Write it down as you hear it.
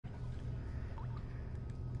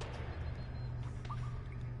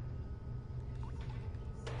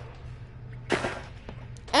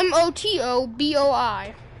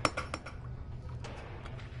MOTOBOI.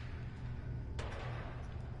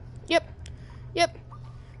 Yep.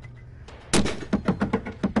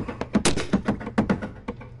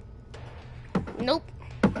 Nope.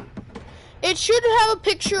 It should have a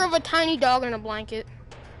picture of a tiny dog in a blanket.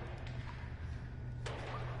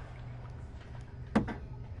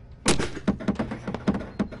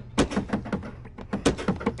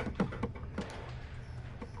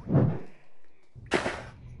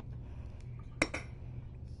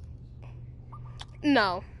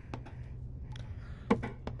 No.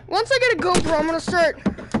 Once I get a GoPro, I'm gonna start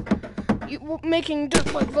making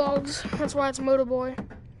dirt bike vlogs. That's why it's Motoboy.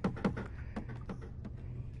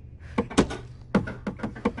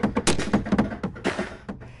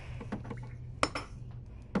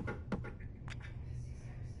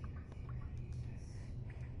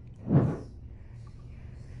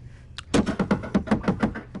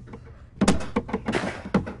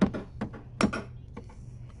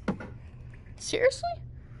 Seriously?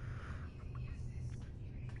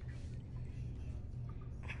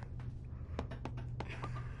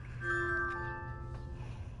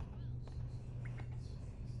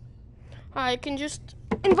 I can just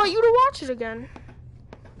invite you to watch it again.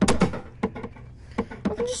 I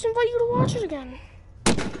can just invite you to watch it again.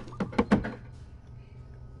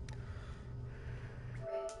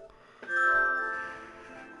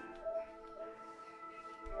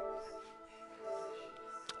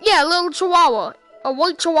 Yeah, a little chihuahua. A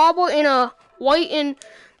white chihuahua in a white and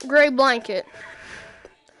gray blanket.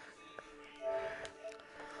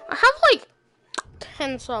 I have like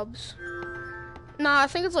 10 subs. Nah, I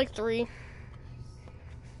think it's like 3.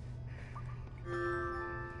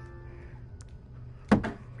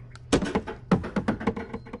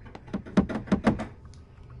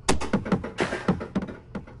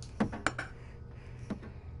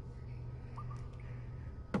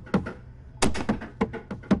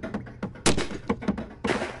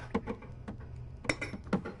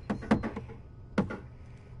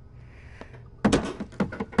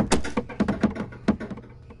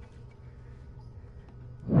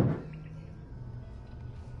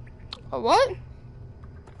 A what?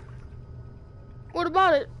 What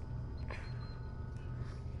about it?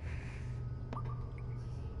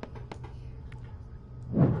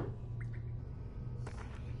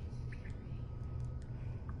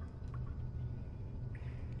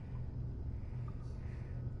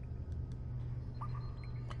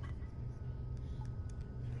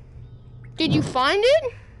 Did you find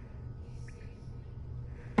it?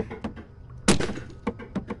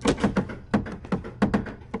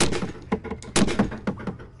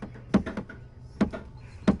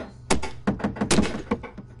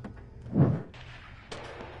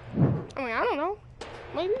 I mean, I don't know.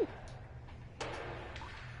 Maybe.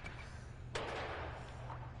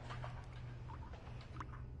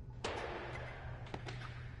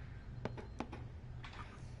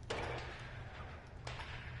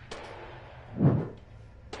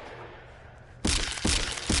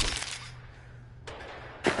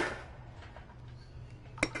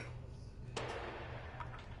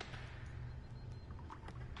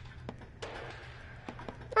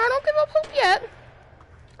 I don't give up hope yet.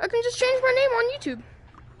 I can just change my name on YouTube.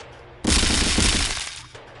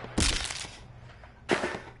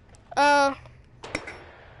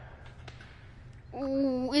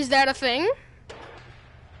 Is that a thing?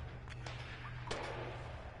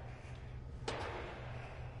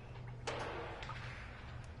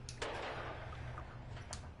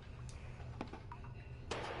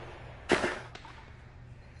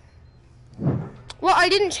 Well, I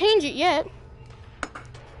didn't change it yet.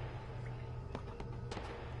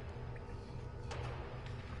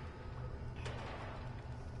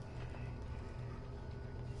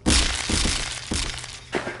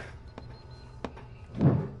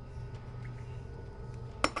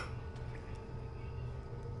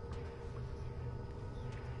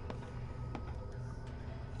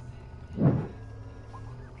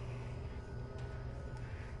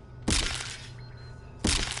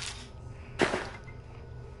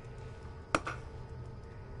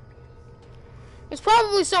 It's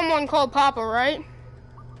probably someone called Papa, right?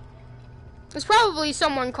 It's probably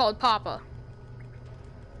someone called Papa.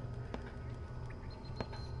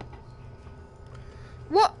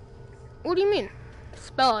 What? What do you mean?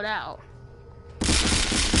 Spell it out.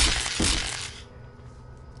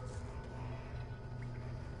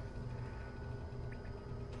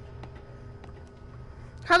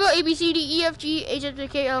 How about A, B, C, D, E, F, G, H, I, J,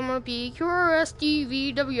 K, L, M, N, P, Q, R, S, T,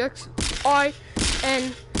 V, W, X, Y,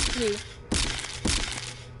 and Z?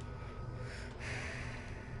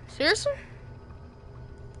 Seriously?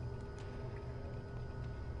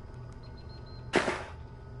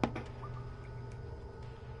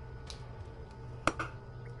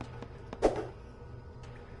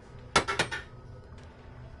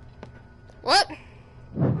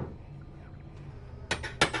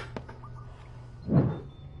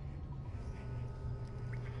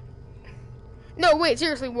 wait,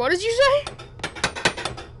 seriously, what did you say?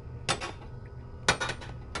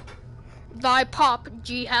 Thy pop,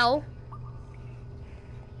 G hell.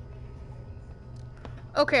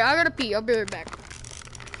 Okay, I gotta pee. I'll be right back.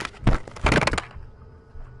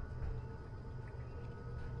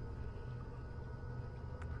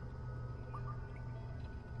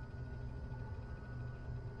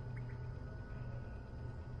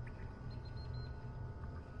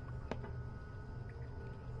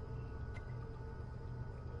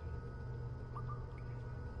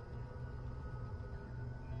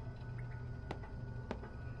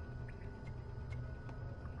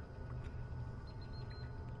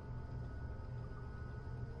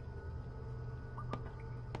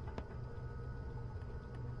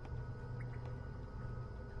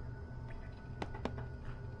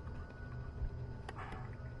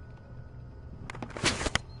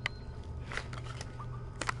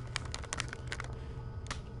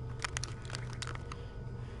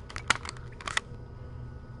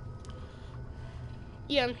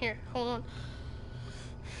 Yeah, I'm here. Hold on.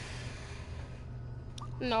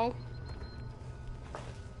 No.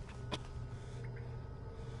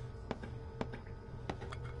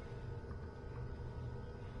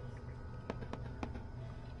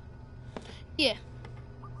 Yeah.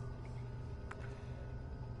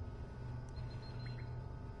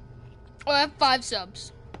 Oh, I have 5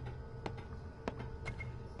 subs.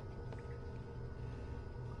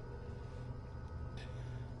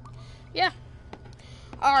 Yeah.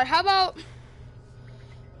 Alright, how about...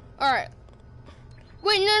 Alright.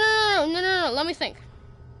 Wait, no. Let me think.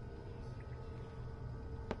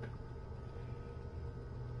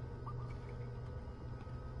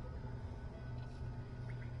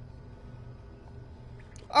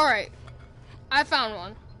 Alright. I found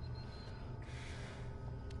one.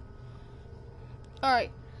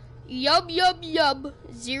 Alright. Yub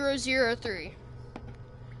 003.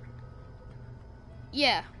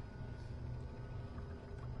 Yeah.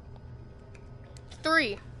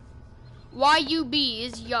 3. YUB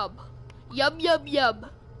is yub. Yub. YUB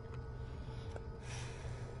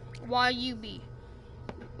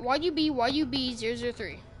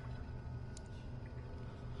 003.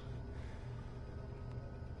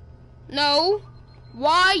 No.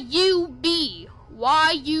 YUB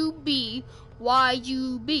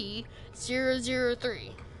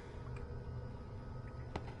 003.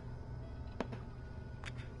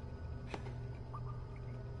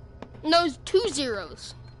 No, 2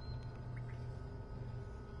 zeros.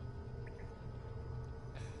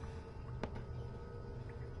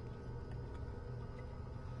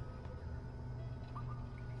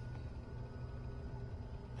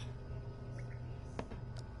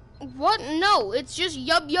 What? No, it's just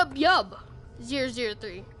yub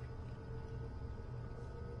 003.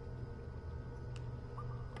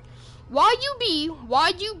 YUB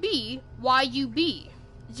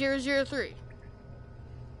 003.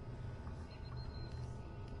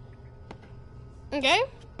 Okay?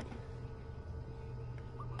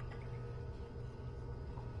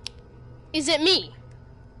 Is it me?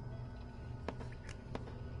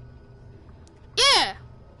 Yeah,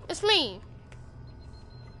 it's me.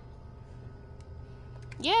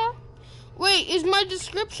 Yeah. Wait, is my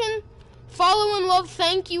description follow and love,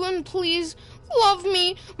 thank you, and please love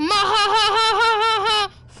me?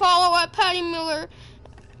 MHAHAHAHAHAHA follow at Patty Miller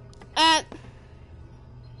at...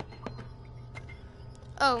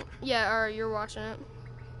 Oh, yeah, alright, you're watching it.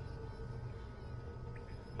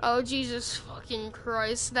 Oh, Jesus fucking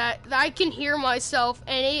Christ. That I can hear myself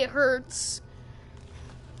and it hurts.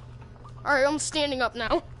 Alright, I'm standing up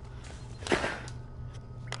now.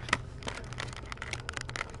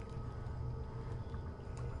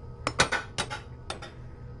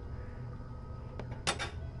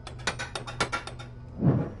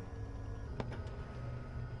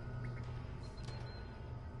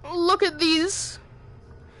 Look at these.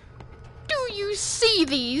 Do you see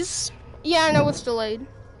these? Yeah, I know it's delayed.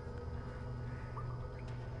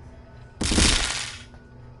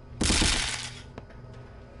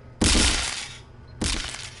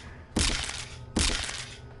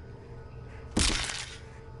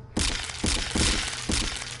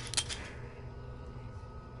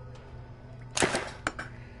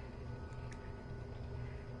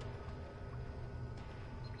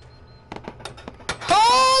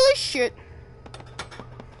 Holy shit.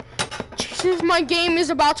 Jesus, my game is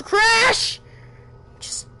about to crash.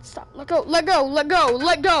 Just stop. Let go.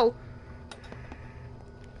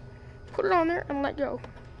 Put it on there and let go.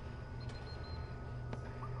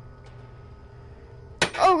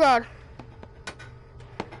 Oh God.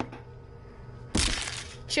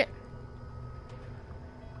 Shit.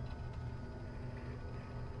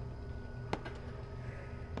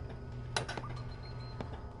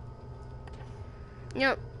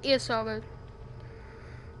 Yep, it's all good.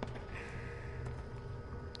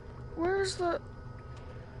 Where's the...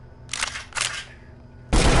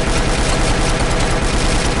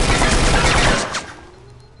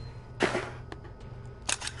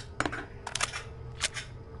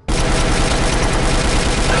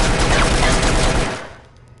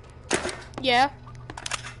 Yeah.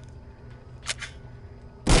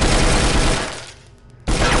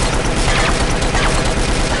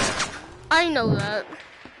 I know that.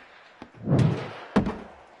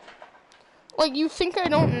 Like, you think I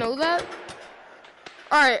don't know that?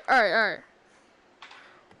 Alright.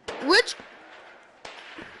 Which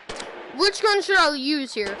gun should I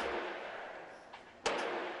use here?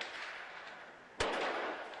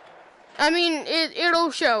 I mean,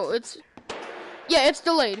 it'll show. Yeah, it's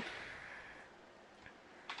delayed.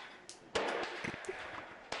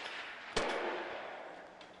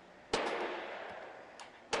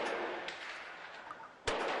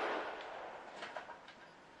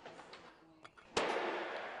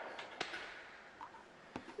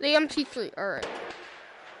 The MT3, alright.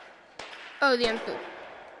 Oh, the M2.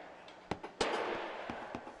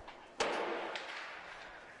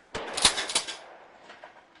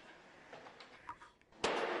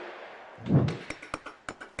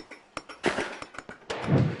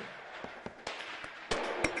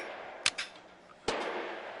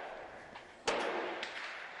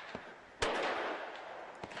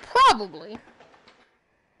 Probably.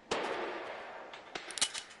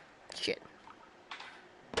 Shit.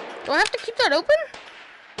 Do I have to keep that open?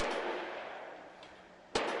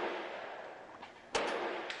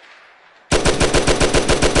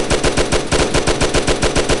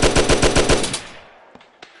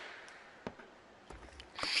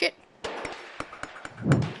 Shit.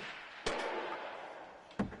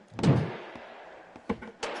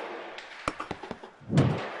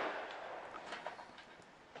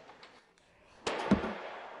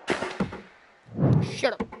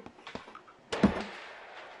 Shut up.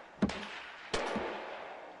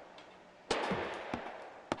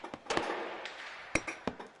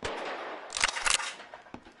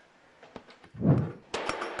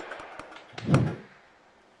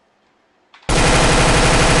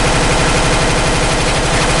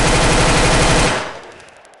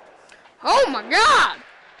 Oh my god!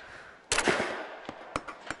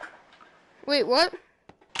 Wait, what?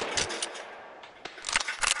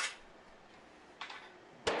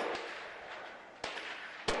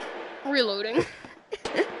 Reloading.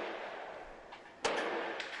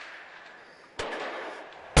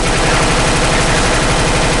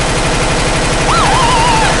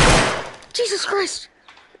 Jesus Christ!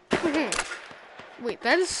 Wait,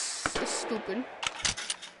 that is stupid.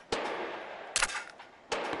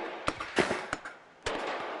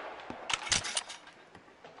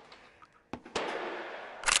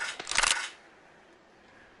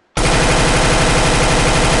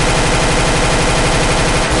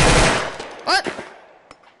 What?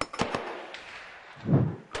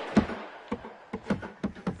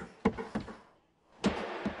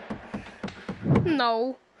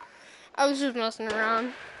 No. I was just messing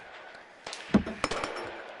around.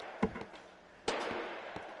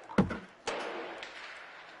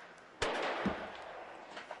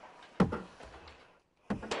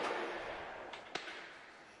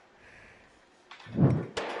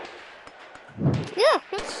 Yeah,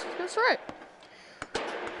 that's right.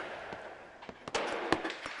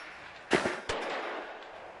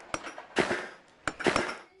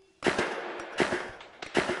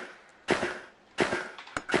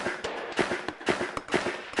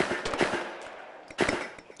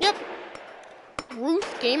 Yep.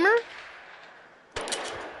 Ruth Gamer.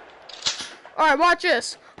 Alright, watch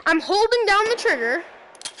this. I'm holding down the trigger.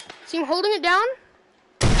 See, I'm holding it down.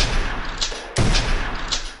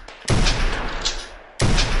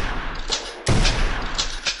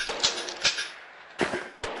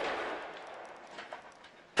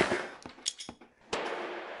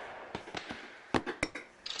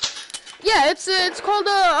 Yeah, it's called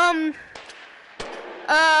a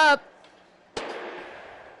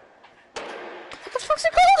what the fuck's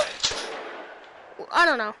it called? I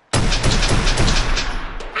don't know.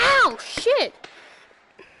 Ow, shit.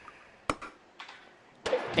 I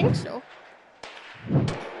don't think so.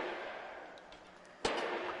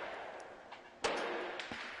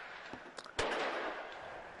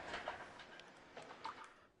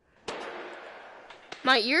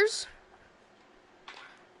 My ears?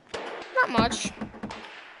 Not much.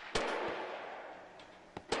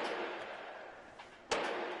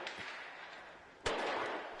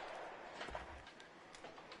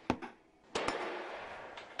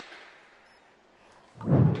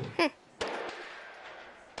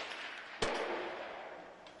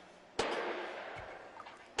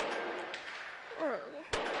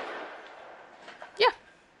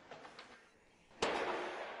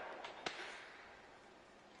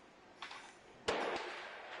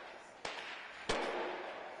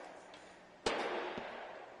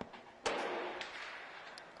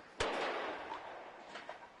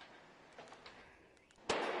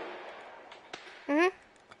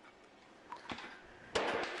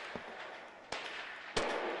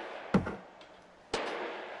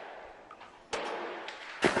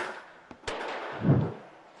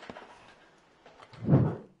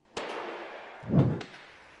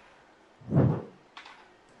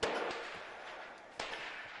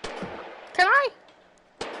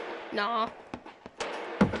 Nah.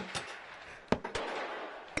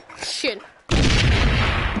 Shit.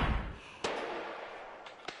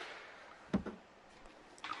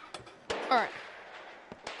 Alright.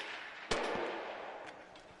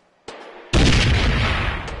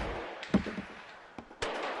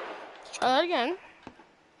 Let's try that again.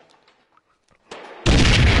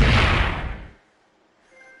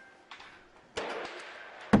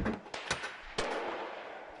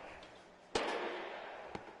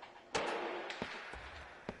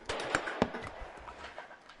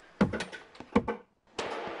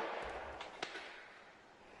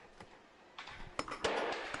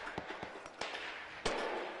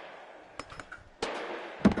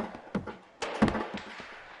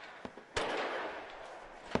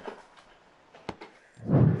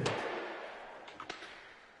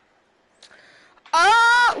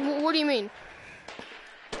 What do you mean?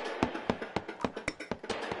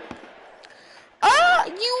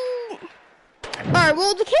 Alright,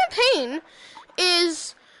 well, the campaign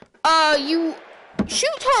is, you shoot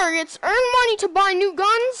targets, earn money to buy new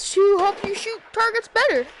guns to help you shoot targets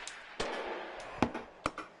better.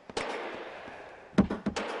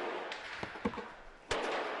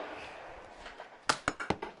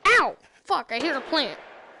 Ow! Fuck, I hit a plant.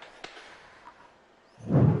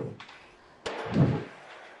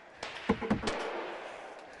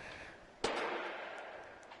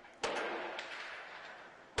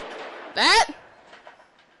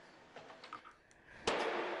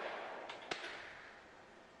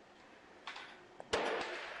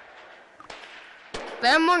 That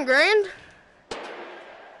 $1 grand?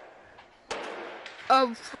 A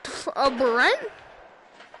Beretta?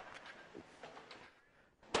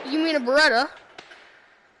 You mean a Beretta?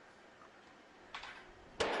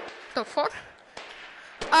 The fuck?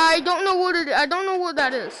 I don't know what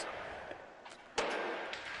that is.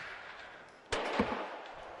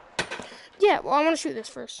 Yeah, well, I want to shoot this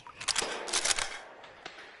first.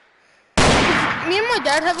 Me and my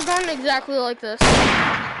dad have a gun exactly like this.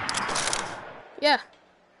 Yeah.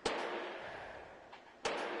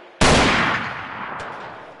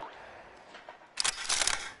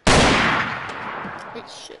 Wait,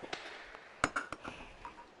 shit.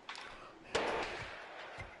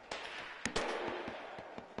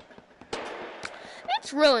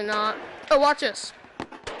 It's really not. Oh, watch this.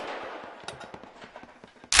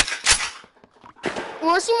 You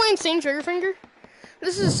wanna see my insane trigger finger?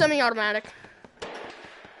 This is a semi-automatic.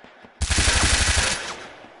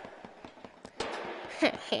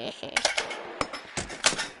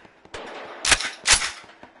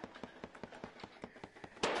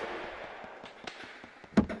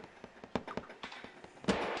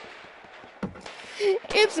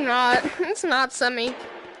 It's not semi.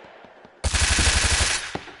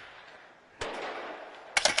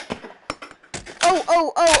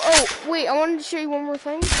 Oh, wait, I wanted to show you one more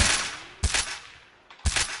thing.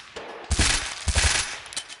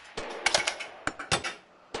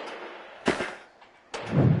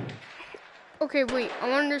 Okay, wait, I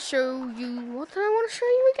wanted to show you, what did I want to show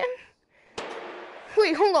you again?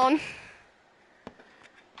 Wait, hold on.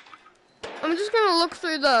 I'm just gonna look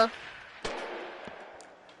through the...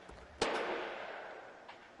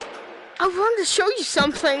 I wanted to show you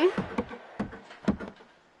something.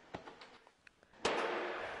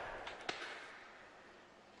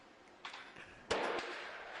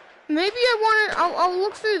 Maybe I'll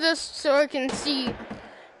look through this so I can see,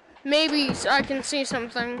 maybe I can see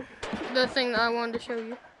something, the thing that I wanted to show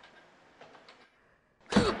you.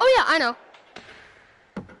 Oh yeah, I know.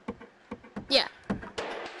 Yeah.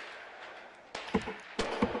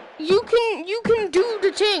 You can do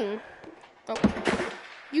the thing. Oh.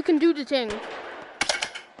 You can do the thing.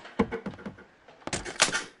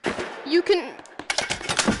 You can...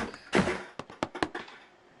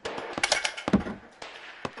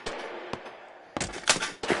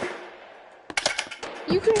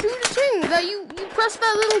 You can do the thing that you press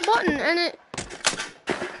that little button and it...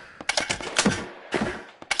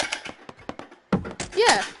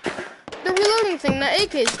 Yeah. The reloading thing that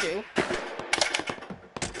AKs do.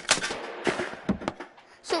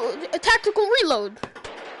 So, a tactical reload.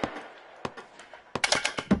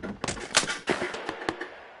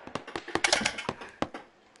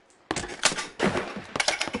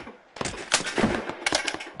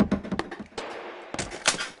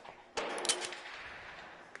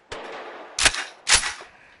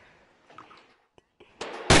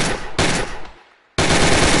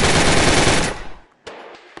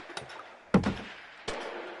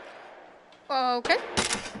 Okay.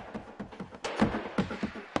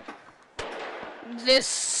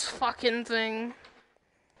 This fucking thing.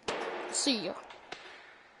 See ya.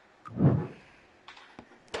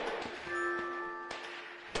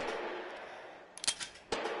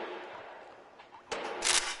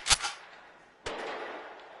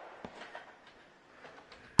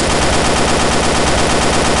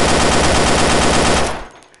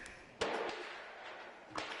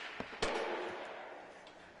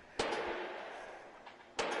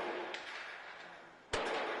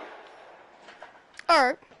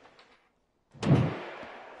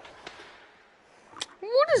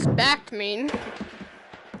 his back mean?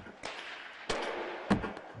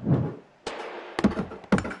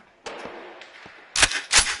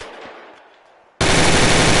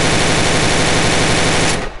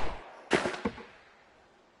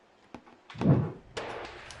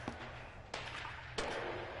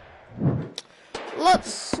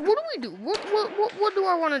 What do we do? What do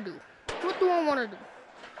I want to do? What do I want to do?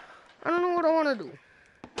 I don't know what I want to do.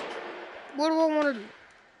 What do I want to do?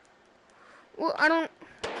 Well, I don't...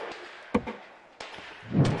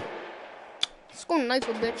 Let's go knife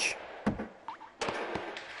a bitch.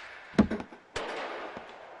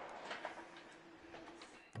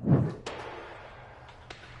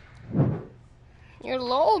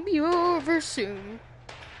 It'll all be over soon.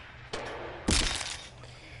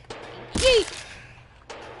 Yeet!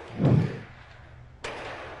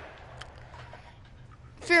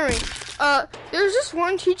 Fearing. There's this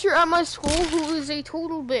one teacher at my school who is a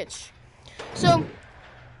total bitch. So,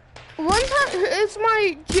 one time, it's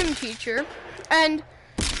my gym teacher, and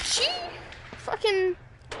she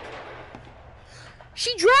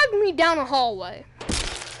dragged me down a hallway.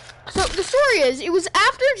 So, the story is, it was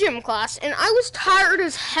after gym class, and I was tired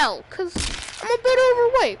as hell, because I'm a bit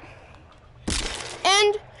overweight.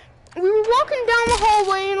 And we were walking down the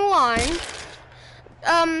hallway in a line,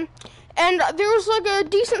 and there was like a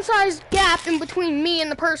decent-sized gap in between me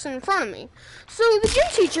and the person in front of me. So the gym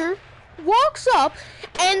teacher walks up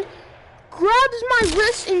and grabs my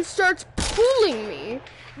wrist and starts pulling me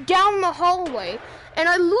down the hallway. And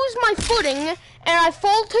I lose my footing and I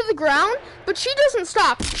fall to the ground, but she doesn't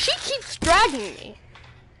stop. She keeps dragging me.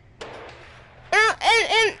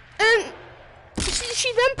 And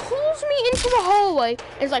she then pulls me into the hallway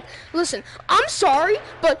and is like, listen, I'm sorry,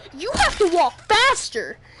 but you have to walk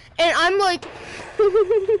faster. And I'm like,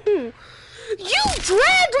 you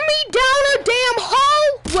dragged me down a damn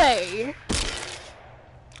hallway.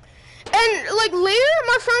 And like later,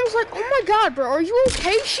 my friend was like, oh my god, bro, are you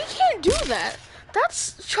okay? She can't do that.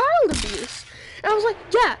 That's child abuse. And I was like,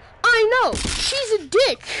 yeah, I know. She's a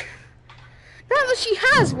dick. Not that she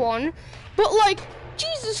has one, but like,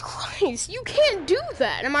 Jesus Christ, you can't do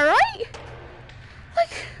that. Am I right?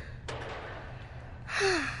 Like,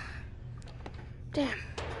 damn.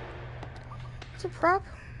 It's a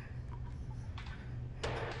problem.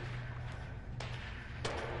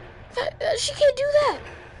 She can't do that.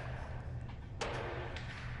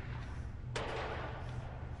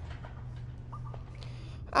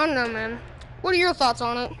 I don't know, man. What are your thoughts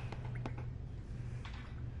on it?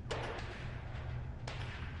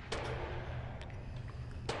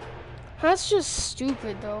 That's just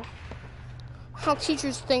stupid, though. How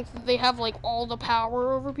teachers think that they have, like, all the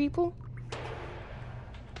power over people.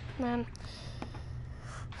 Man.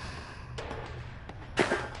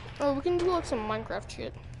 Oh, we can do, like, some Minecraft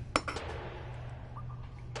shit.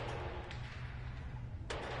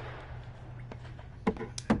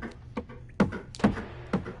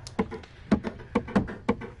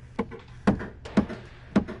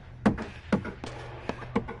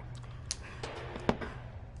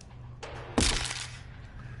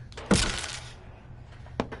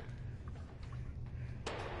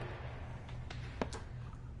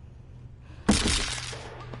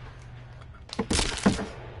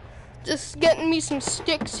 Just getting me some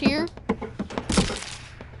sticks here.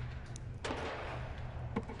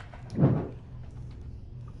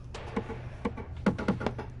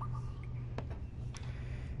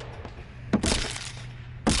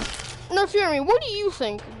 Now, Jeremy, what do you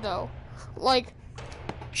think, though? Like,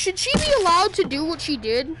 should she be allowed to do what she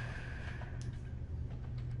did?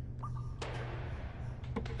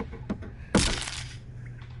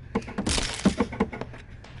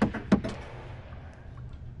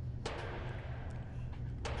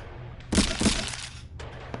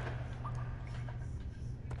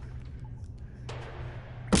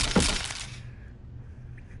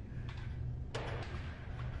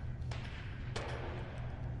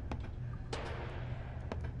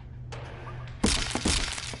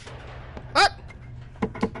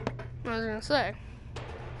 I was gonna say.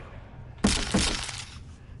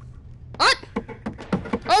 What?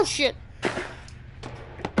 Oh shit.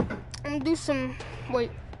 I'm gonna do some.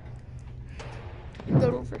 Wait.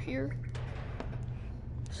 Go over here.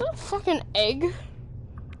 Is that a fucking egg?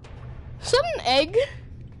 Is that an egg?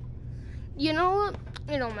 You know what?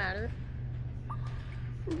 It don't matter.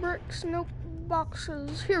 Bricks, nope.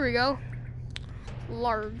 Boxes. Here we go.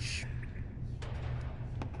 Large.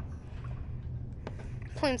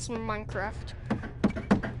 Playing some Minecraft.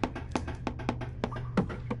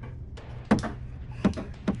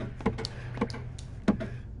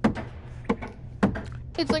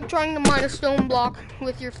 It's like trying to mine a stone block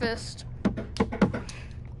with your fist.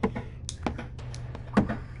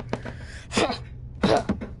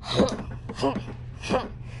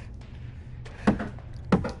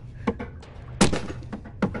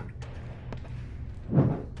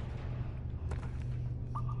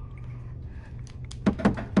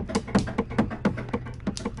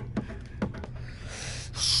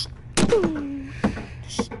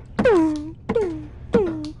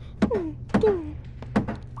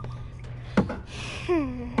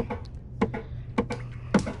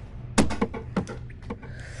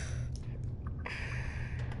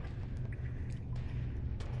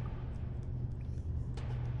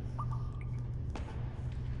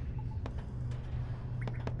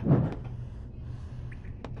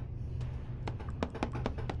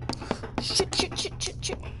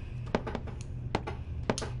 Shit.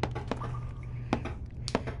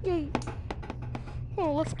 Yay. I'm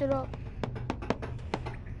gonna lift it up.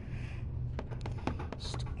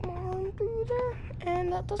 Stick my arm through there,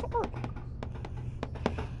 and that doesn't work.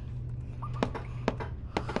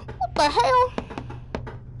 What the hell?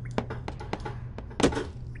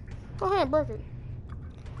 Oh, hey, I broke it.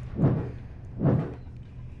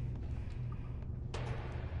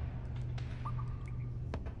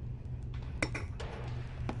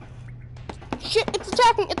 Shit, it's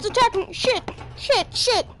attacking, shit,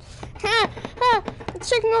 it's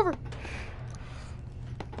taking over.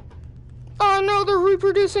 Oh no, they're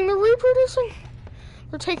reproducing,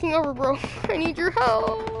 they're taking over, bro. I need your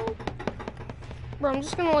help. Bro, I'm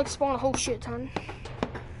just gonna like spawn a whole shit ton.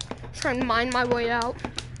 Try and mine my way out.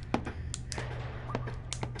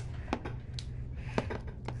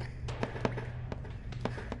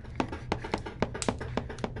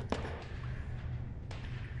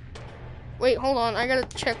 Wait, hold on. I gotta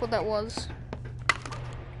check what that was.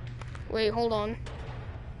 Wait, hold on.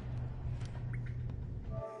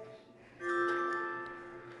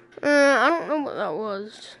 I don't know what that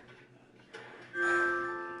was.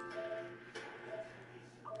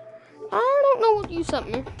 I don't know what you sent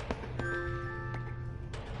me.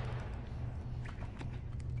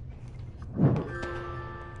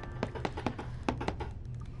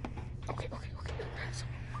 Okay.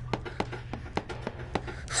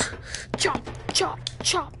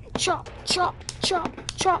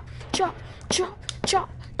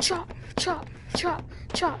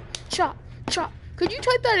 Chop. Could you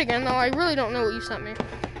type that again, though? I really don't know what you sent me.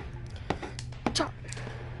 Chop.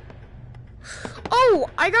 Oh,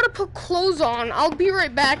 I gotta put clothes on. I'll be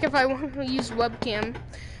right back if I want to use webcam.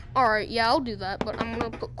 Alright, yeah, I'll do that, but I'm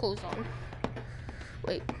gonna put clothes on.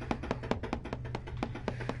 Wait.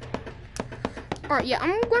 Alright, yeah,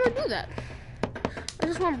 I'm gonna do that. I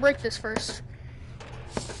just want to break this first.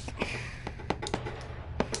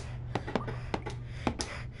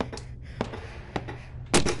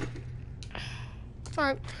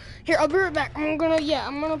 Alright, here, I'll be right back. I'm gonna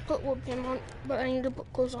put webcam on, but I need to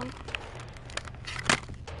put clothes on.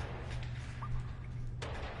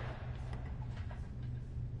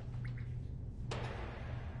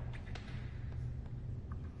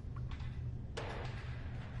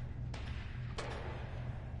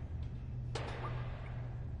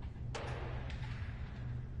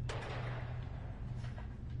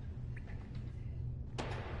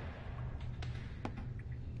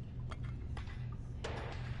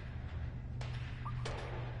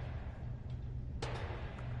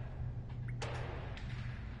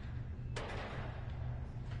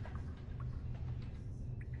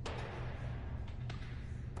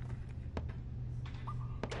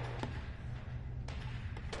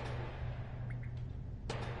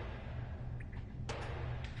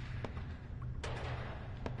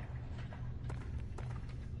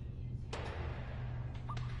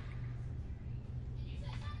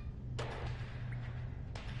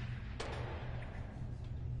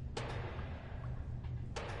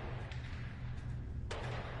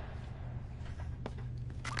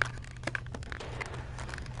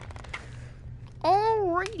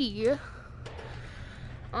 Alrighty,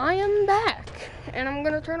 I am back, and I'm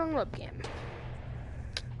gonna turn on webcam.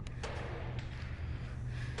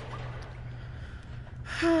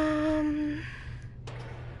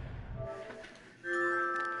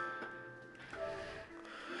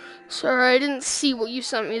 Sorry, I didn't see what you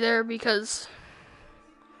sent me there because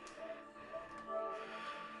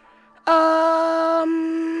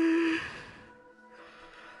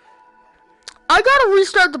I gotta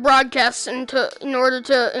restart the broadcast in order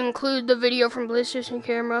to include the video from PlayStation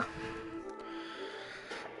Camera.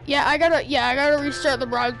 Yeah, I gotta restart the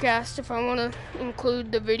broadcast if I want to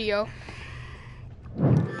include the video.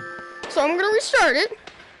 So I'm gonna restart it.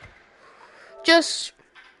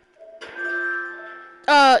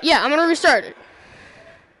 I'm gonna restart it.